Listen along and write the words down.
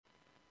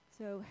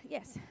So,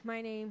 yes, my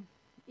name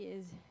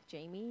is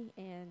Jamie,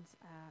 and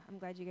I'm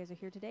glad you guys are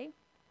here today.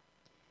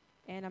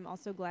 And I'm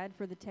also glad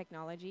for the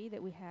technology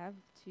that we have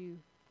to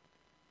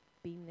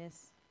beam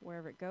this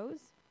wherever it goes.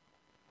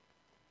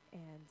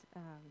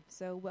 And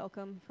so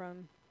welcome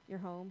from your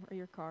home or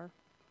your car.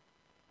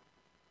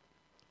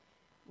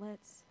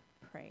 Let's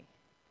pray.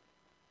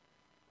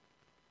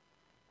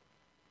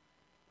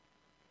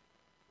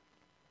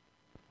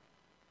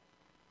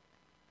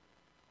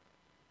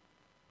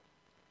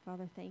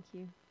 Father, thank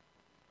you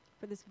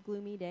for this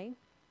gloomy day.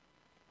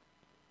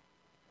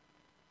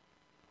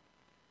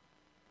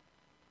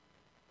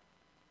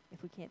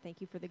 If we can't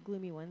thank you for the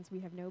gloomy ones, we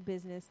have no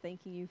business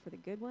thanking you for the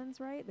good ones,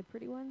 right? The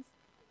pretty ones?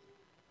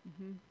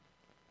 Mm-hmm.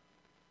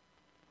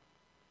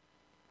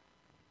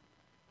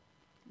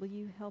 Will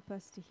you help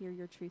us to hear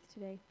your truth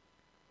today?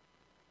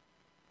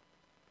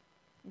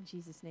 In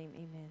Jesus' name,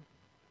 amen.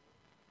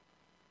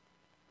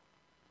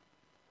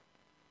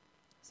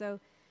 So,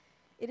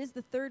 it is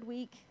the third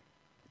week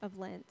of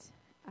Lent.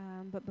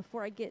 But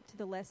before I get to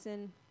the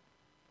lesson,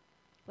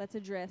 let's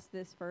address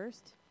this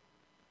first.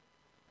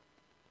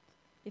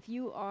 If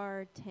you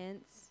are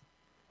tense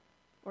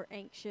or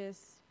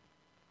anxious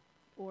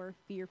or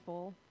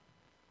fearful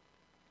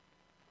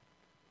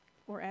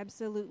or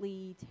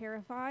absolutely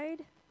terrified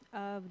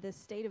of the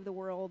state of the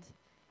world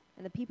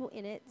and the people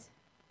in it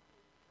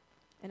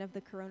and of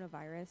the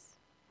coronavirus,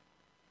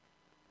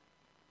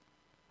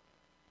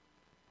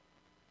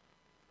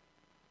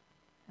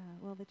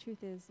 well, the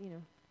truth is,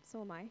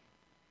 so am I.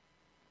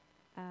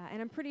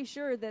 And I'm pretty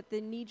sure that the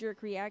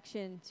knee-jerk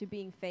reaction to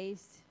being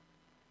faced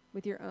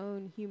with your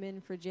own human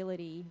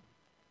fragility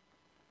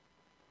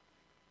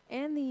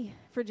and the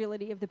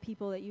fragility of the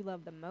people that you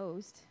love the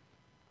most,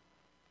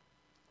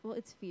 well,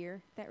 it's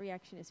fear. That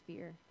reaction is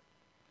fear.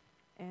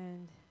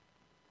 And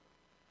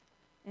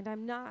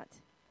I'm not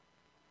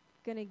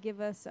going to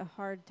give us a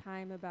hard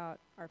time about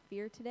our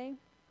fear today.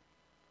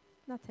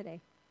 Not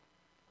today.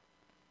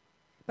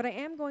 But I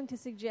am going to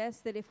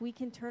suggest that if we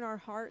can turn our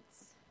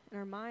hearts and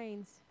our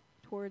minds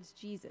towards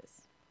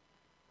Jesus,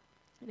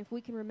 and if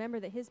we can remember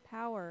that his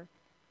power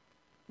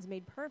is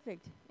made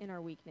perfect in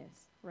our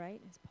weakness, right,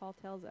 as Paul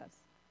tells us,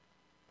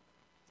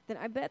 then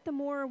I bet the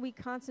more we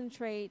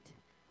concentrate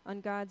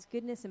on God's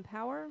goodness and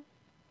power,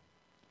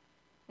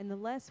 and the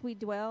less we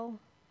dwell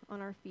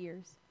on our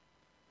fears,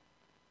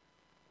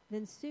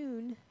 then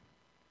soon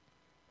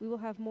we will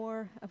have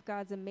more of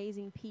God's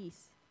amazing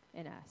peace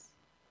in us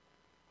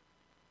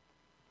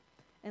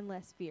and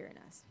less fear in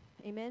us.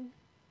 Amen?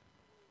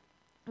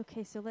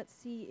 Okay, so let's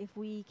see if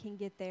we can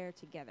get there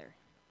together.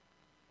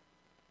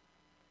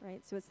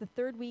 Right, so it's the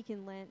third week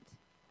in Lent,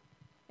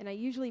 and I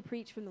usually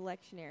preach from the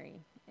lectionary,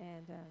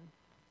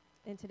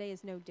 and today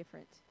is no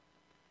different.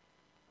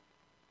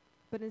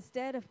 But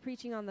instead of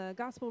preaching on the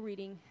gospel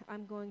reading,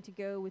 I'm going to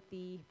go with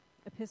the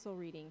epistle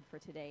reading for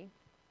today,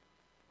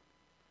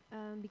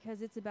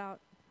 because it's about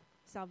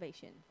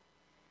salvation,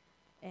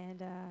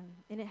 and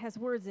it has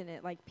words in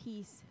it like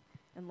peace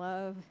and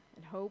love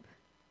and hope.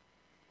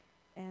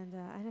 And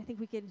I think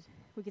we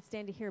could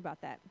stand to hear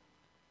about that.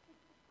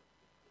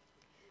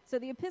 So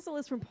the epistle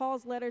is from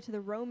Paul's letter to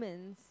the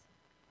Romans,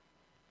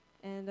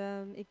 and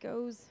it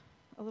goes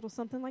a little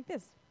something like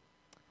this.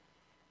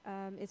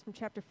 It's from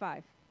chapter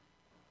 5.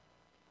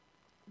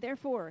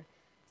 Therefore,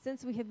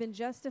 since we have been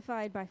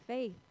justified by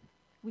faith,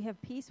 we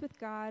have peace with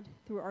God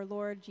through our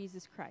Lord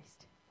Jesus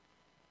Christ.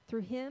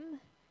 Through him,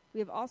 we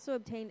have also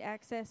obtained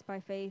access by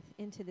faith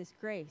into this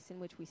grace in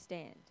which we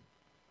stand.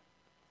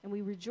 And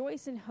we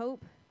rejoice in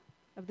hope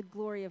of the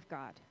glory of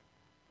God.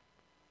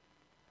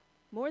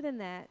 More than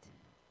that,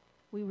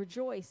 we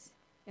rejoice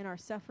in our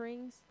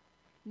sufferings,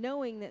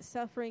 knowing that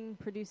suffering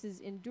produces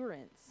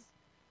endurance,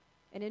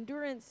 and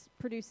endurance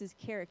produces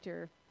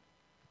character,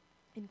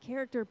 and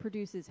character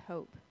produces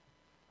hope.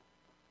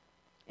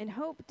 And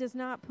hope does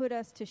not put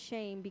us to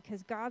shame,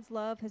 because God's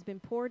love has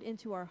been poured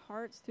into our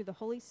hearts through the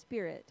Holy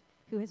Spirit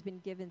who has been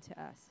given to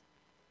us.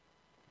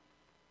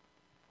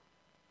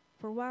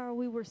 For while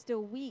we were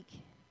still weak,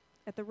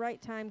 at the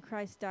right time,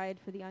 Christ died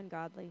for the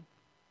ungodly.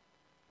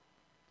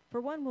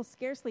 For one will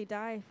scarcely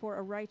die for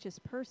a righteous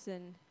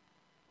person,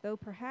 though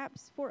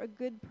perhaps for a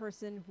good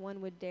person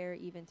one would dare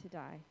even to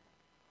die.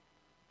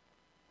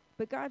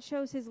 But God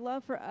shows his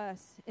love for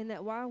us in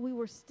that while we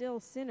were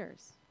still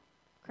sinners,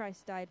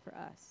 Christ died for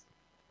us.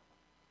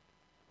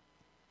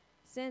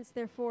 Since,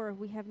 therefore,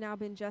 we have now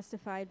been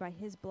justified by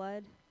his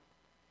blood,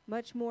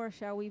 much more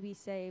shall we be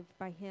saved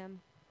by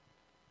him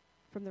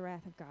from the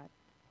wrath of God.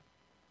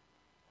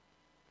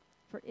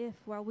 For if,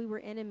 while we were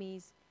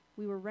enemies,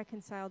 we were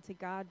reconciled to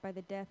God by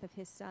the death of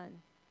his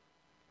Son,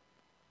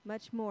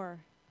 much more,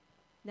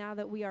 now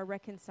that we are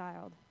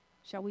reconciled,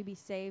 shall we be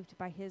saved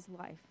by his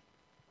life.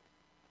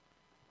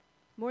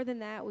 More than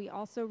that, we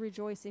also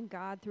rejoice in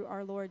God through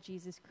our Lord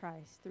Jesus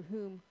Christ, through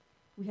whom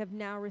we have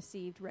now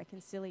received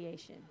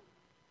reconciliation.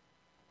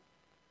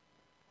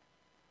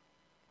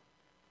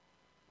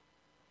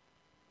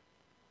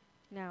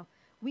 Now,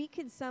 we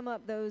could sum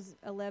up those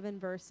 11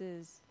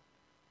 verses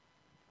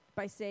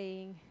by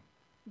saying,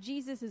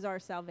 Jesus is our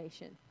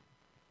salvation.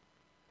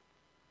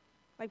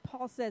 Like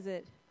Paul says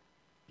it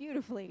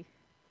beautifully.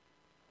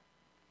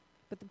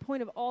 But the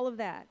point of all of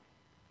that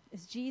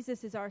is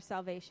Jesus is our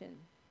salvation.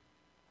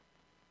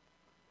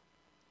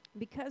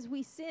 Because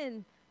we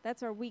sin,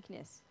 that's our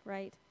weakness,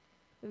 right?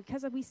 But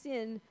because we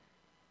sin,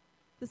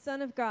 the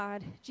Son of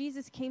God,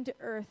 Jesus came to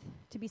earth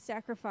to be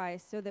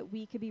sacrificed so that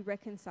we could be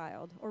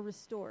reconciled or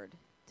restored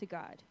to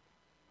God.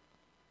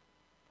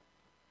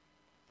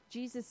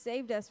 Jesus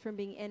saved us from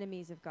being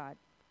enemies of God.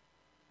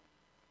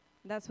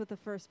 That's what the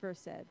first verse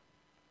said.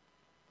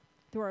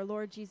 Through our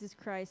Lord Jesus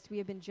Christ, we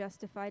have been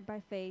justified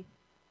by faith,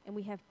 and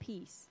we have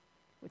peace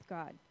with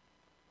God.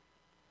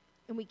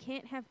 And we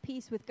can't have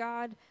peace with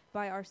God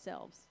by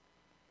ourselves.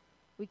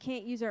 We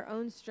can't use our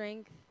own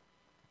strength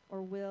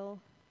or will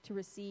to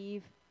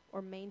receive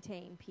or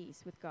maintain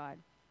peace with God.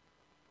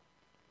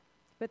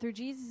 But through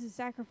Jesus'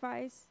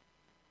 sacrifice,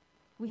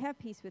 we have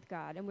peace with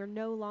God, and we're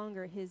no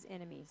longer his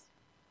enemies.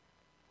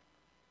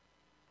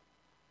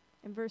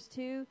 And verse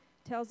 2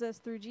 tells us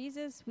through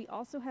Jesus, we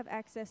also have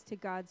access to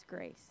God's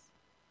grace.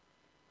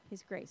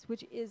 His grace,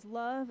 which is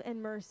love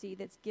and mercy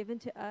that's given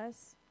to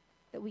us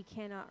that we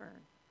cannot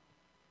earn.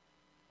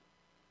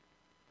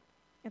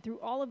 And through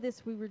all of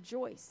this, we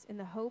rejoice in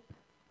the hope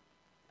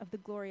of the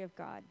glory of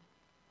God.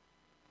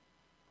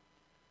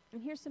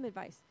 And here's some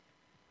advice.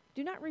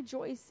 Do not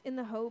rejoice in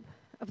the hope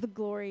of the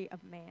glory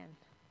of man,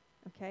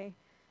 okay?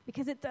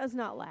 Because it does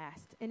not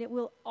last, and it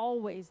will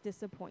always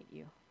disappoint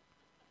you.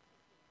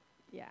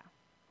 Yeah.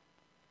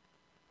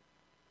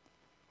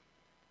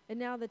 And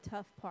now the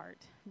tough part,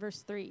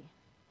 verse 3.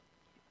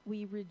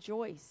 We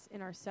rejoice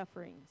in our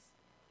sufferings.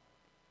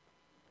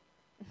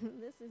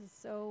 This is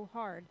so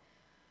hard.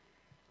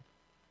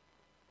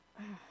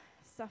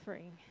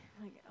 Suffering.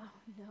 Like, oh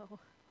no.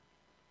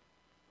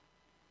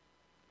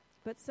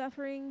 But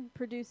suffering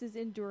produces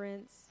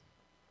endurance,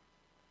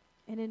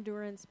 and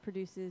endurance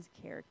produces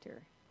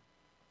character.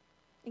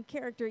 And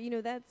character,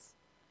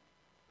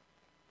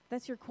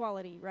 that's your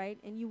quality, right?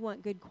 And you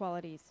want good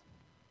qualities.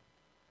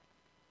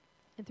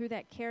 And through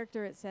that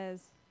character, it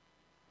says,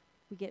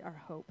 we get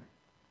our hope.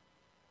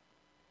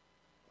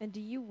 And do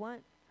you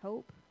want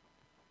hope?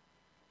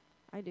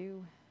 I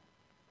do.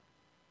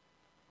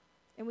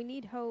 And we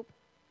need hope,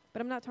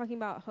 but I'm not talking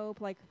about hope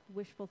like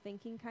wishful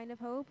thinking kind of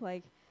hope,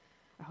 like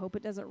I hope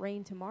it doesn't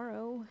rain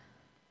tomorrow.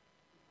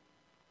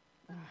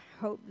 I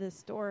hope the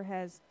store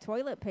has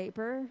toilet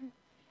paper.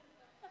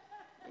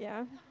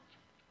 Yeah.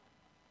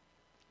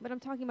 But I'm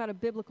talking about a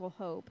biblical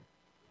hope.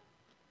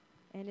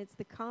 And it's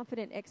the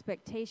confident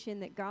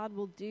expectation that God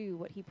will do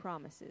what he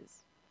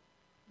promises.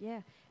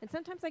 Yeah. And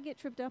sometimes I get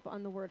tripped up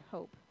on the word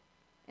hope.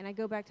 And I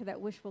go back to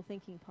that wishful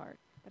thinking part.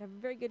 But I have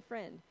a very good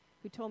friend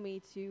who told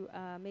me to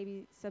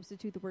maybe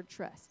substitute the word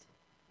trust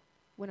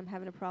when I'm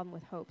having a problem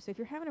with hope. So if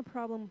you're having a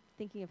problem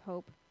thinking of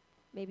hope,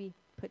 maybe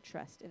put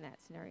trust in that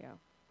scenario.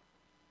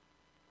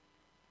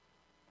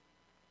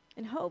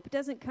 And hope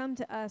doesn't come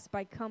to us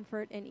by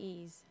comfort and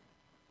ease.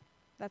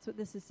 That's what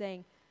this is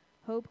saying.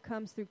 Hope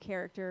comes through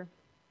character.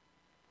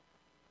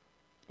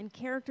 And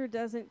character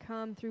doesn't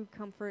come through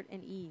comfort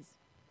and ease.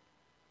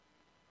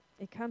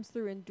 It comes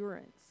through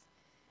endurance.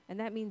 And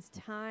that means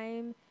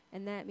time,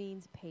 and that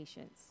means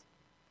patience.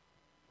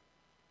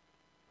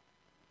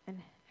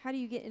 And how do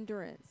you get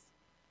endurance?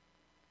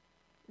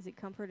 Is it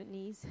comfort and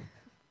ease?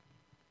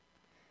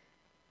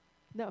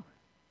 No.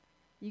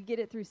 You get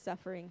it through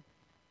suffering.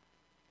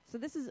 So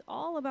this is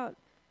all about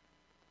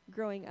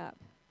growing up.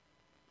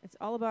 It's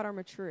all about our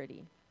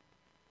maturity.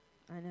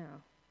 I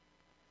know.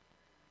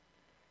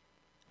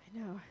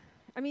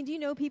 I mean, do you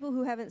know people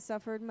who haven't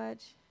suffered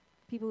much?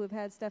 People who have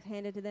had stuff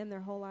handed to them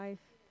their whole life?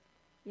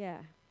 Yeah.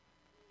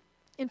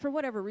 And for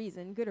whatever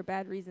reason, good or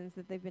bad reasons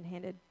that they've been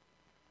handed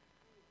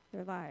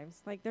their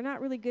lives. Like, they're not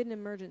really good in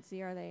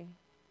emergency, are they?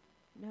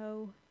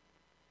 No.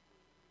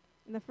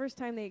 And the first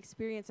time they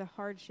experience a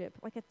hardship,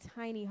 like a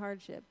tiny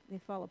hardship, they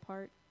fall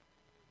apart.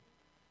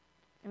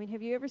 I mean,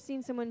 have you ever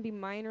seen someone be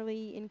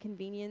minorly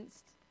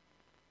inconvenienced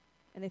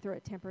and they throw a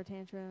temper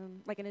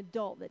tantrum? Like an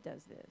adult that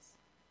does this.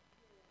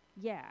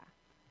 Yeah.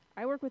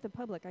 I work with the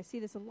public. I see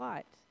this a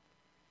lot.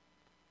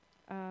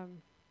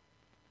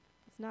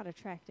 It's not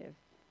attractive.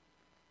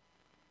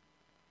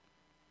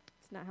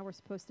 It's not how we're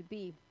supposed to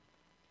be.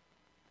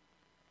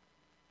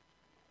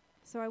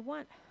 So I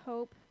want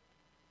hope,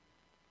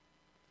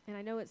 and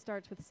I know it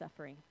starts with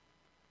suffering.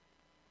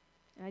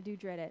 And I do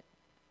dread it.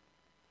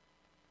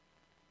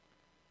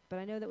 But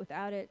I know that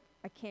without it,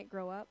 I can't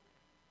grow up.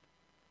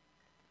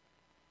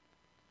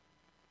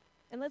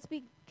 And let's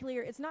be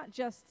clear, it's not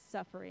just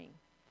suffering,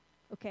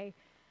 okay?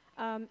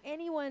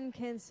 Anyone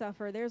can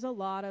suffer. There's a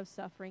lot of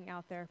suffering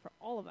out there for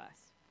all of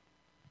us.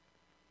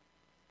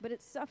 But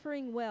it's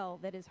suffering well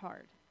that is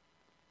hard.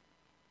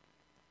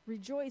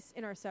 Rejoice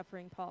in our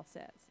suffering, Paul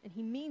says, and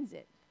he means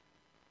it,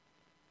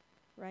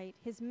 right?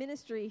 His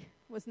ministry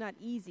was not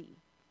easy,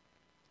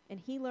 and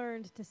he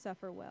learned to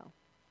suffer well.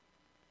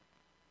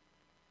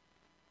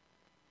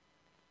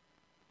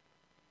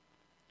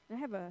 I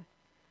have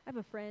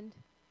a friend,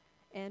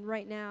 and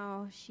right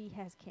now she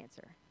has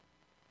cancer.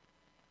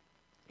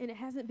 And it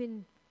hasn't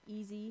been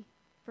easy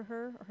for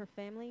her or her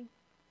family.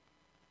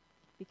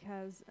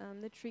 because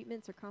the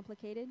treatments are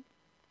complicated,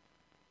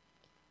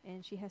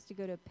 and she has to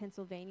go to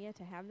Pennsylvania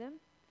to have them.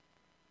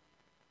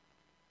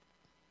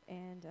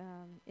 And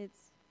it's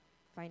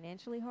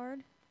financially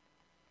hard.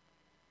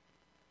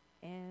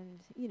 And,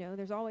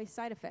 there's always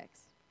side effects.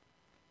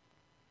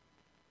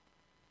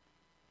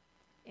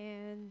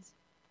 And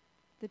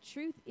the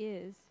truth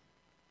is,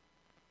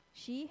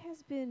 she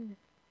has been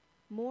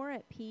more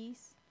at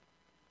peace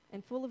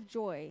and full of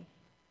joy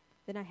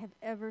than I have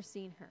ever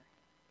seen her.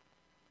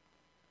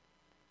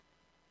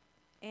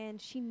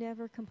 And she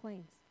never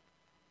complains.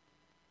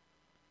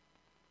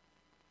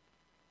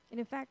 And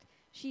in fact,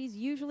 she's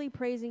usually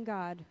praising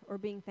God or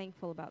being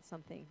thankful about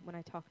something when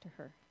I talk to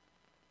her.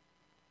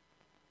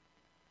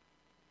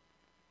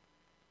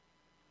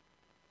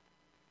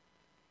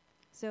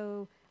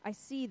 So I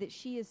see that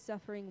she is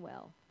suffering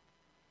well,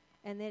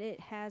 and that it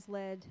has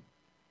led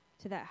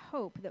to that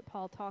hope that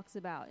Paul talks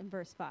about in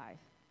verse 5,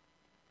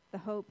 the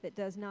hope that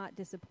does not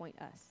disappoint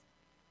us,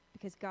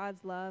 because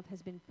God's love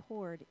has been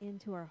poured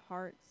into our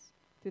hearts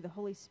through the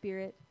Holy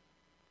Spirit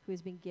who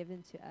has been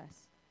given to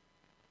us.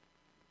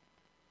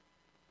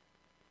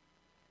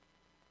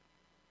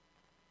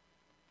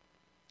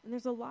 And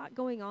there's a lot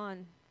going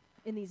on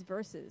in these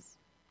verses.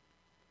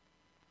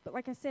 But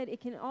like I said,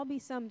 it can all be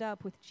summed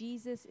up with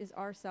Jesus is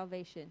our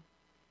salvation.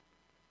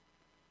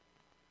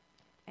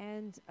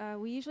 And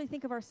we usually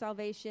think of our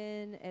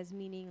salvation as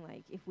meaning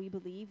like if we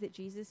believe that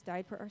Jesus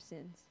died for our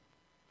sins,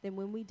 then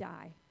when we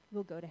die,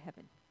 we'll go to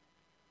heaven.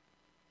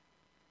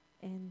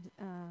 And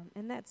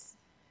that's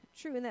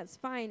true, and that's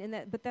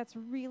fine, but that's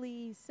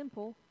really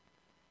simple.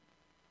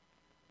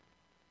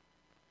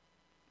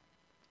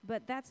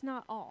 But that's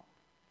not all.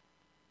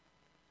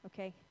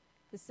 Okay?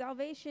 The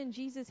salvation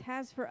Jesus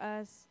has for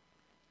us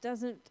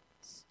doesn't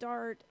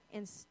start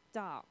and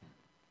stop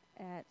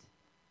at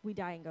we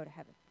die and go to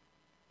heaven.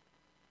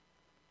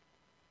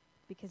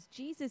 Because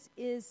Jesus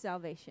is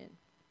salvation.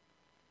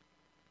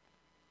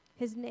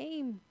 His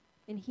name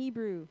in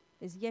Hebrew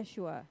is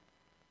Yeshua,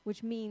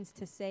 which means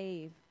to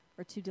save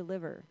or to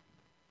deliver.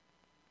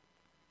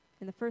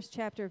 In the first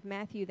chapter of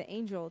Matthew, the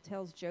angel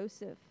tells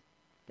Joseph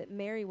that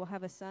Mary will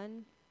have a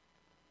son.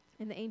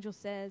 And the angel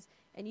says,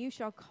 "And you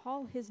shall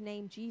call his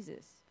name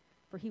Jesus,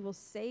 for he will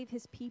save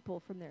his people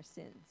from their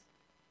sins."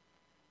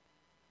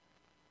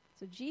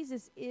 So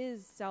Jesus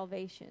is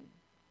salvation.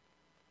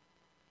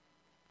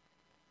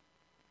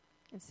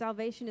 And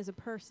salvation is a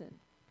person.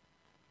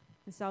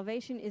 And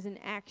salvation is an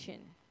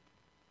action.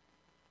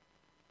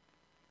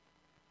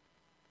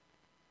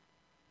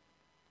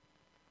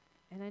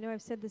 And I know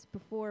I've said this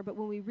before, but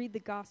when we read the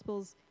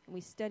Gospels and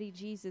we study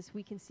Jesus,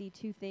 we can see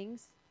two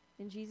things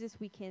in Jesus.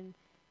 We can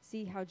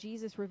see how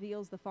Jesus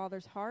reveals the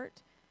Father's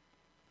heart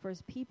for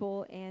his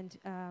people,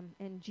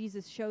 and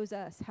Jesus shows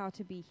us how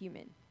to be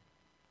human.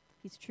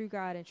 He's true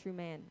God and true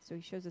man, so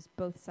he shows us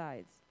both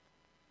sides.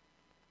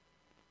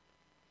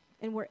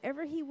 And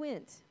wherever he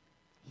went,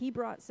 he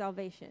brought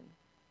salvation,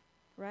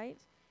 right?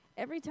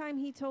 Every time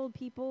he told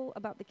people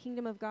about the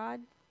kingdom of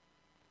God,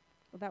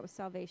 well, that was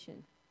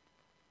salvation.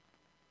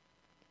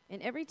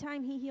 And every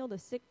time he healed a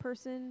sick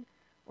person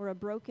or a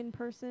broken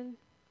person,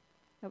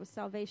 that was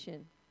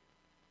salvation.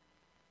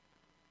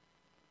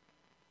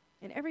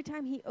 And every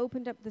time he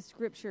opened up the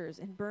scriptures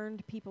and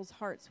burned people's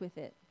hearts with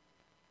it,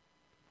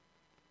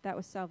 that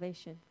was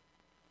salvation.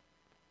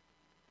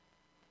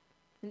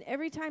 And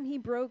every time he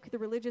broke the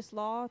religious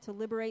law to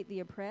liberate the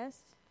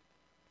oppressed,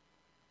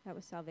 that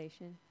was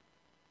salvation.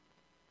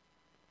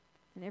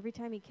 And every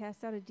time he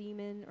cast out a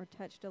demon or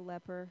touched a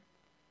leper,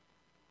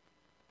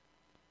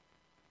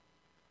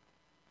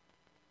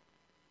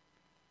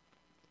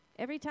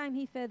 every time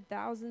he fed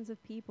thousands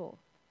of people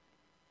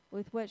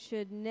with what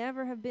should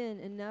never have been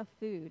enough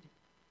food,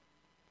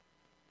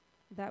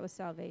 that was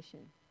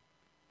salvation.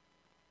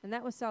 And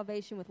that was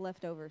salvation with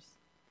leftovers.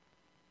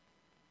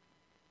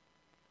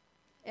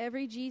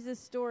 Every Jesus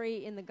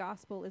story in the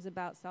gospel is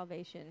about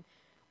salvation.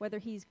 Whether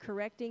he's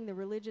correcting the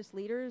religious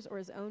leaders or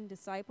his own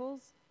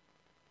disciples,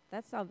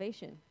 that's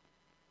salvation.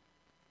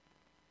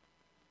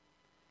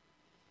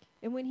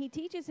 And when he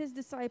teaches his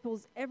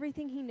disciples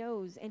everything he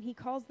knows, and he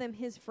calls them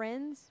his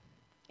friends,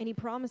 and he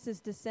promises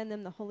to send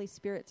them the Holy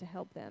Spirit to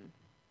help them,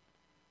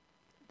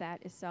 that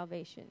is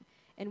salvation.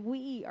 And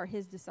we are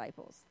his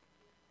disciples.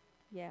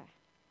 Yeah.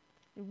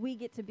 And we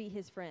get to be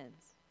his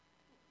friends.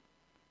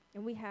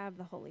 And we have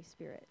the Holy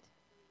Spirit.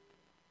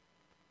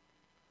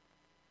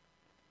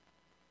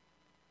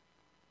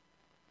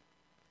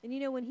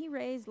 And when he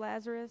raised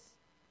Lazarus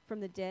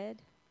from the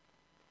dead,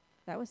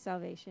 that was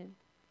salvation.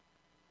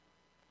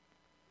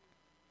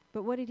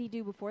 But what did he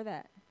do before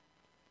that?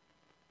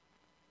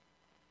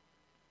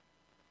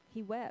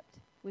 He wept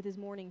with his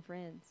mourning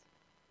friends.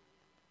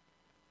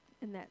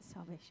 And that's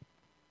salvation.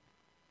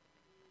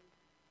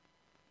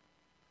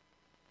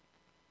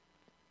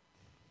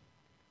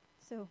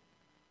 So,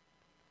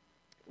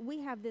 we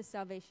have this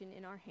salvation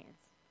in our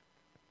hands,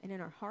 and in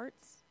our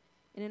hearts,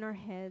 and in our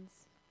heads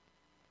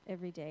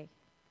every day.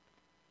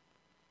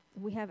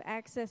 We have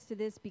access to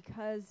this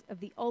because of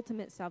the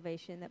ultimate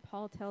salvation that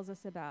Paul tells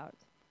us about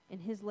in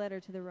his letter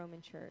to the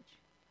Roman church.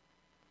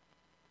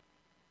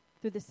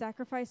 Through the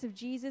sacrifice of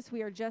Jesus,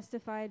 we are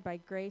justified by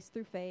grace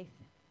through faith,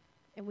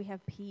 and we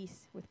have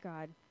peace with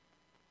God.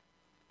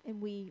 And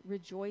we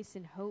rejoice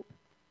in hope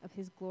of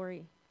his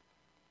glory.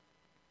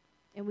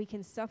 And we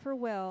can suffer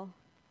well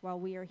while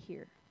we are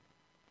here.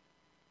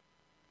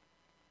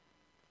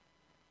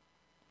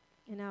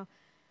 And now,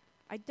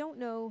 I don't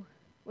know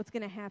what's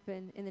going to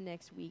happen in the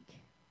next week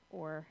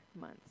or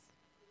months.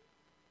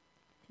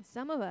 And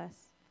some of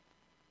us,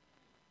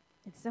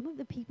 and some of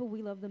the people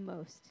we love the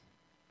most,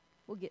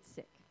 will get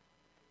sick.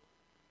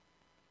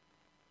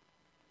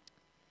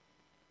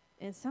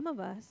 And some of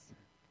us,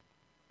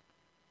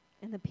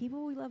 and the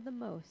people we love the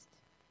most,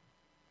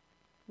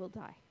 will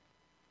die.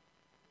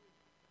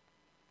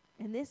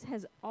 And this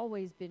has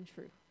always been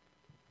true.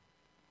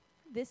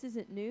 This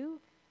isn't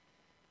new.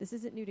 This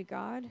isn't new to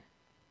God.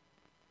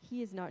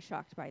 He is not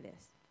shocked by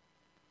this.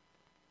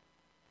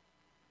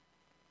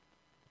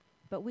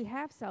 But we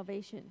have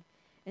salvation,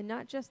 and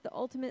not just the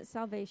ultimate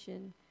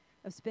salvation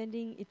of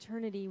spending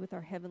eternity with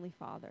our Heavenly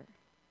Father,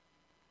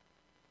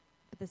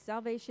 but the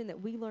salvation that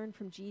we learn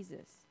from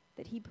Jesus,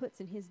 that he puts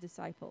in his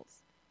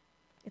disciples.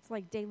 It's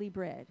like daily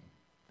bread,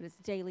 but it's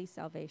daily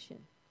salvation.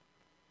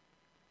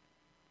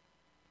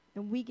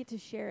 And we get to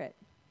share it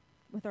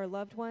with our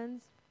loved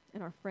ones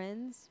and our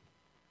friends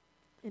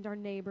and our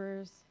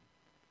neighbors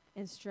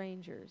and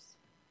strangers,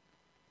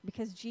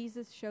 because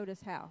Jesus showed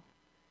us how.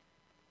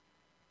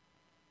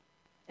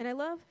 And I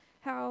love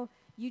how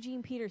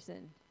Eugene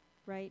Peterson,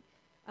 right,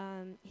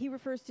 he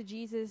refers to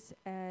Jesus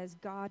as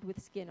God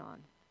with skin on.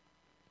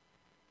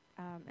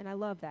 And I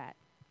love that,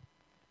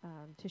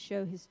 to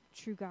show his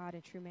true God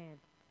and true man.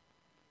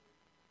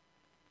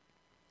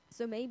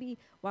 So maybe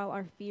while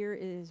our fear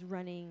is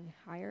running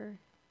higher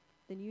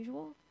than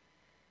usual,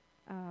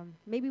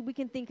 maybe we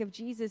can think of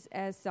Jesus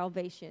as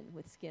salvation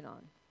with skin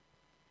on.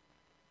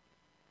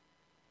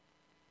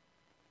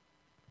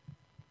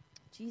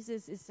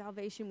 Jesus is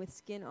salvation with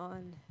skin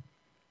on,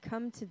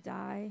 come to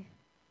die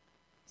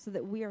so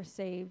that we are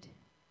saved,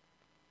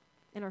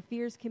 and our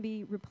fears can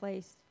be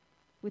replaced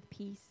with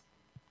peace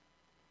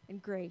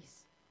and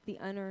grace, the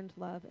unearned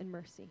love and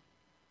mercy.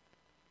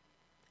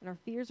 And our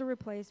fears are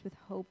replaced with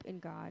hope in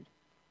God.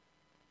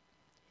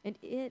 And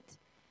it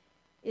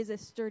is a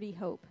sturdy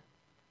hope.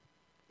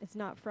 It's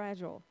not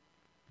fragile,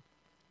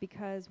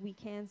 because we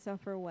can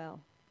suffer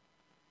well.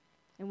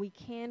 And we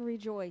can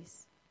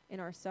rejoice in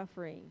our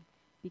suffering,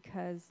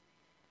 because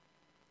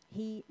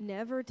he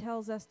never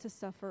tells us to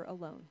suffer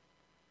alone.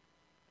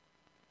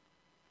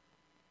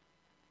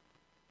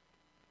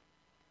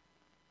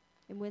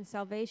 And when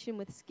salvation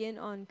with skin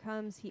on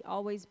comes, he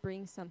always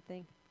brings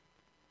something.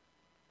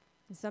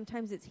 And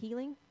sometimes it's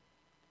healing,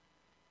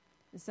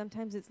 and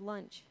sometimes it's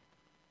lunch,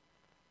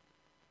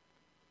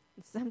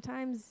 and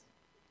sometimes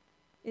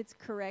it's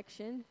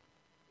correction,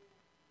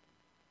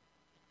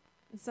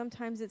 and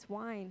sometimes it's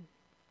wine,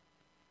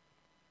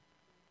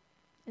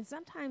 and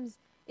sometimes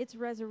it's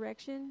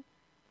resurrection,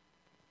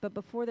 but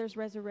before there's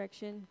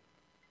resurrection,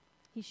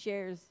 he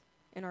shares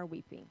in our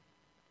weeping.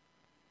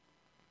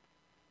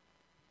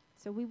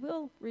 So we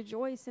will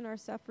rejoice in our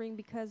suffering,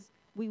 because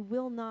we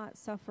will not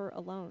suffer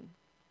alone.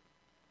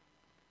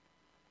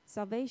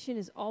 Salvation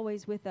is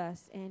always with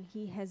us, and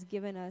he has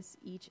given us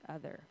each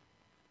other.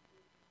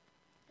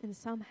 And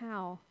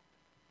somehow,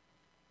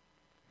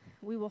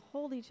 we will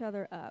hold each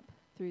other up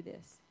through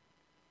this.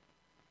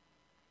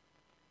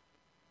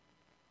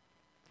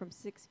 From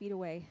 6 feet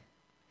away,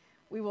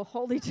 we will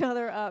hold each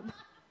other up.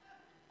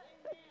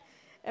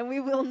 And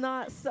we will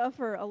not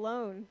suffer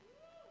alone.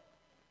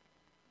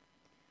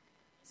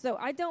 So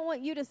I don't want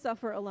you to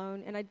suffer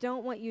alone, and I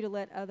don't want you to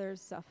let others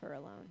suffer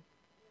alone.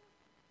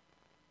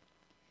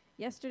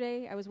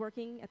 Yesterday, I was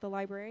working at the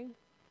library.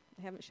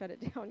 I haven't shut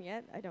it down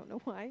yet. I don't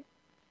know why.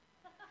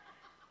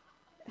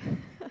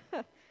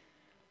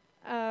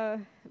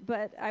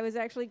 But I was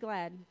actually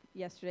glad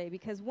yesterday,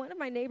 because one of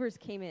my neighbors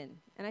came in,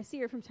 and I see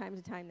her from time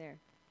to time there.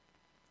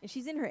 And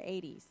she's in her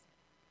 80s.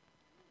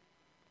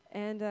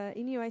 And,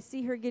 I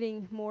see her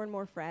getting more and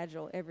more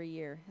fragile every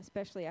year,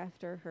 especially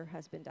after her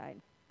husband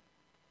died.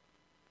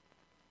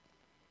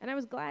 And I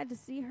was glad to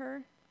see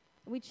her.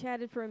 We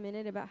chatted for a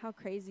minute about how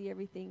crazy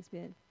everything's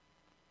been.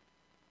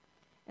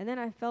 And then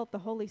I felt the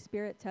Holy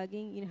Spirit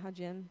tugging. You know how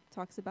Jim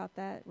talks about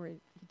that, where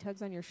he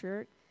tugs on your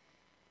shirt?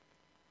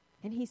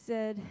 And he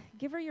said,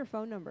 "Give her your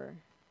phone number."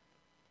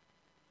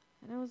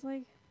 And I was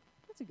like,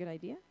 that's a good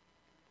idea.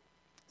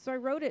 So I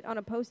wrote it on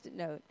a Post-it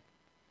note,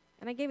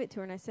 and I gave it to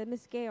her, and I said,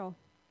 "Miss Gale,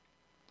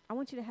 I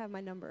want you to have my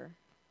number."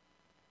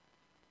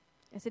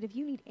 I said, if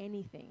you need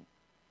anything,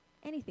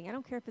 I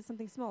don't care if it's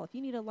something small, if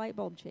you need a light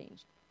bulb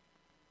changed,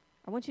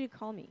 I want you to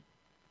call me.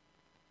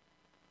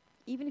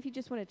 Even if you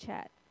just want to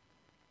chat.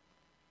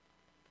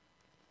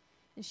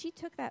 And she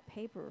took that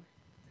paper,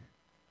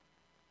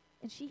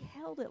 and she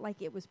held it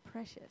like it was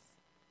precious.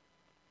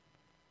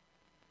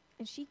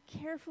 And she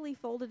carefully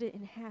folded it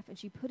in half, and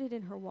she put it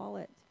in her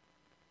wallet.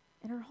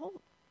 And her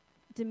whole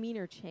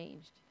demeanor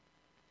changed.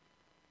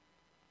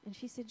 And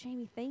she said,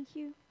 "Jamie, thank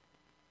you.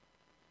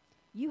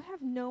 You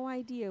have no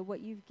idea what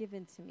you've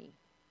given to me."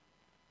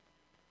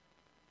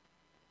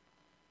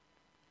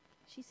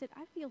 She said,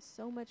 I feel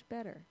so much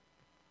better.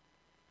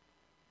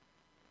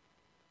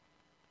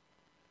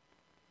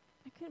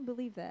 I couldn't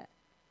believe that.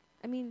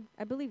 I mean,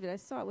 I believed it. I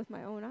saw it with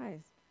my own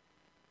eyes.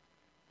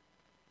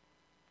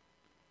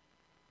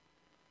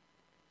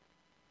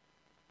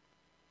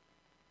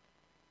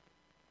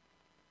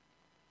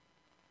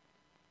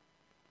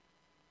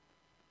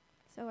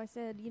 So I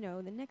said,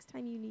 the next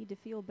time you need to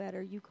feel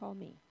better, you call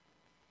me.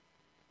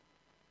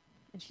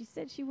 And she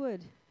said she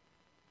would.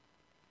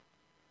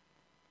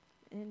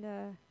 And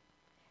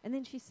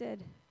then she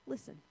said,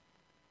 listen.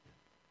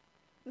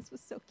 This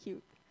was so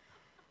cute.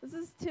 This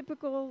is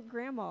typical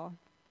grandma.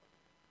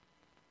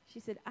 She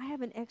said, I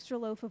have an extra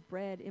loaf of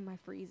bread in my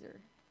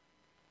freezer.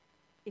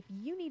 If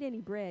you need any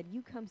bread,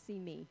 you come see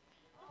me.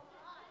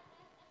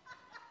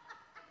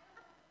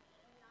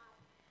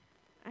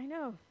 I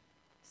know.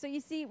 So you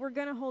see, we're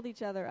going to hold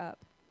each other up.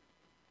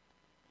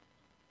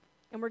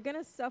 And we're going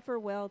to suffer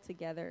well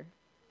together.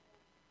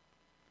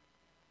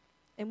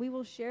 And we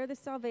will share the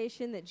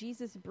salvation that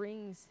Jesus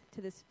brings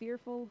to this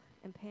fearful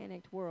and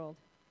panicked world.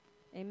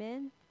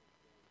 Amen?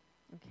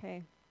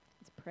 Okay,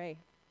 let's pray.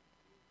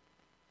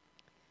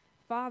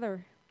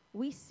 Father,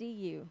 we see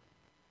you.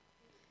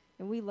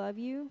 And we love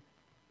you.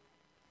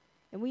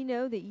 And we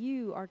know that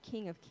you are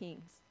King of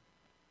Kings.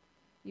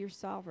 You're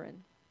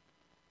sovereign.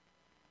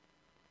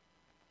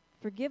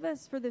 Forgive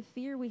us for the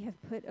fear we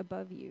have put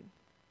above you.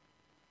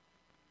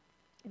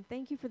 And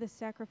thank you for the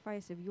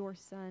sacrifice of your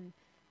Son.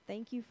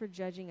 Thank you for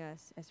judging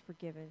us as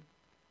forgiven.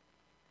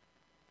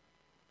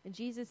 And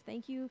Jesus,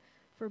 thank you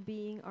for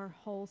being our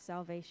whole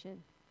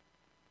salvation.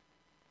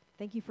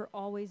 Thank you for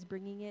always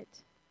bringing it.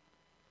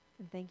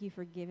 And thank you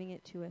for giving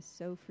it to us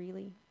so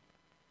freely.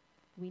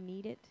 We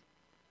need it.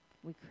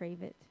 We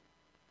crave it.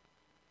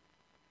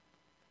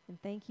 And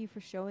thank you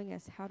for showing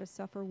us how to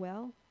suffer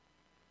well,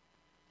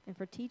 and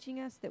for teaching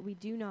us that we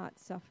do not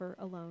suffer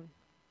alone.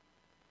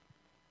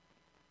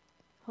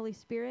 Holy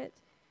Spirit,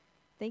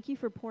 thank you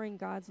for pouring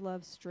God's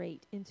love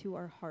straight into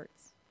our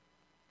hearts.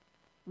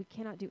 We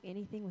cannot do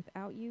anything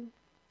without you,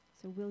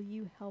 so will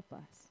you help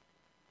us?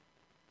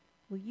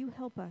 Will you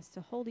help us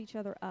to hold each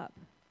other up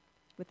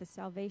with the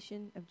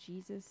salvation of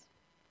Jesus?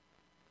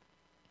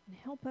 And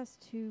help us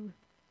to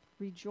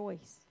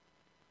rejoice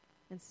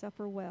and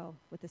suffer well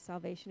with the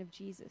salvation of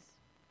Jesus,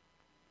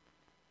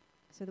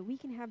 so that we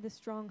can have the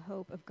strong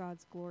hope of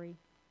God's glory.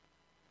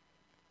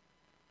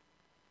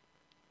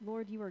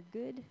 Lord, you are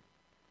good.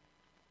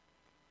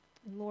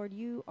 And Lord,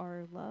 you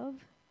are love.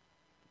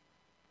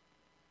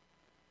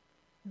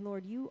 And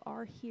Lord, you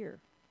are here.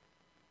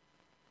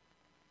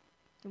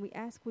 And we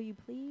ask, will you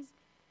please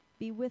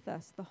be with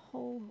us, the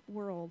whole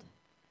world,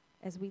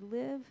 as we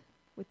live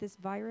with this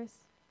virus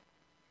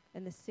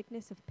and the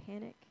sickness of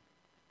panic.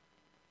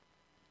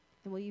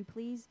 And will you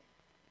please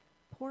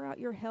pour out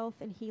your health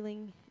and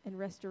healing and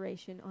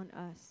restoration on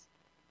us,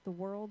 the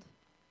world.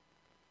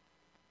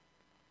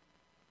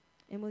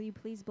 And will you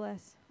please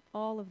bless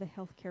all of the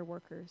healthcare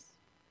workers,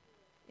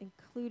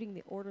 including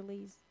the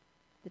orderlies,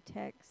 the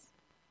techs,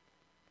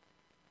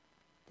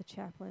 the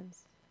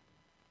chaplains,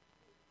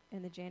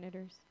 and the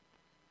janitors.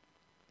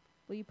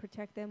 Will you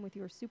protect them with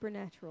your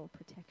supernatural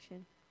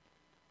protection?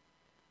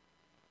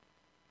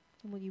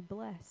 And will you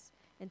bless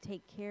and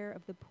take care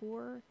of the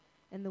poor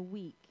and the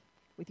weak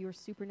with your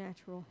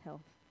supernatural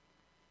health?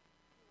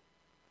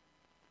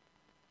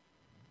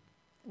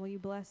 Will you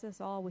bless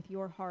us all with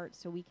your heart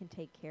so we can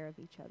take care of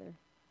each other?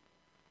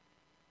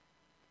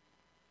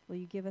 Will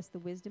you give us the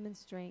wisdom and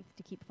strength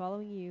to keep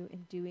following you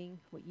and doing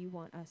what you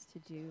want us to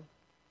do?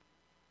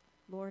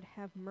 Lord,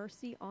 have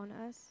mercy on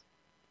us.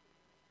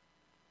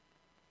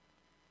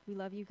 We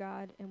love you,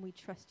 God, and we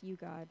trust you,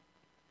 God.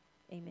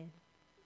 Amen.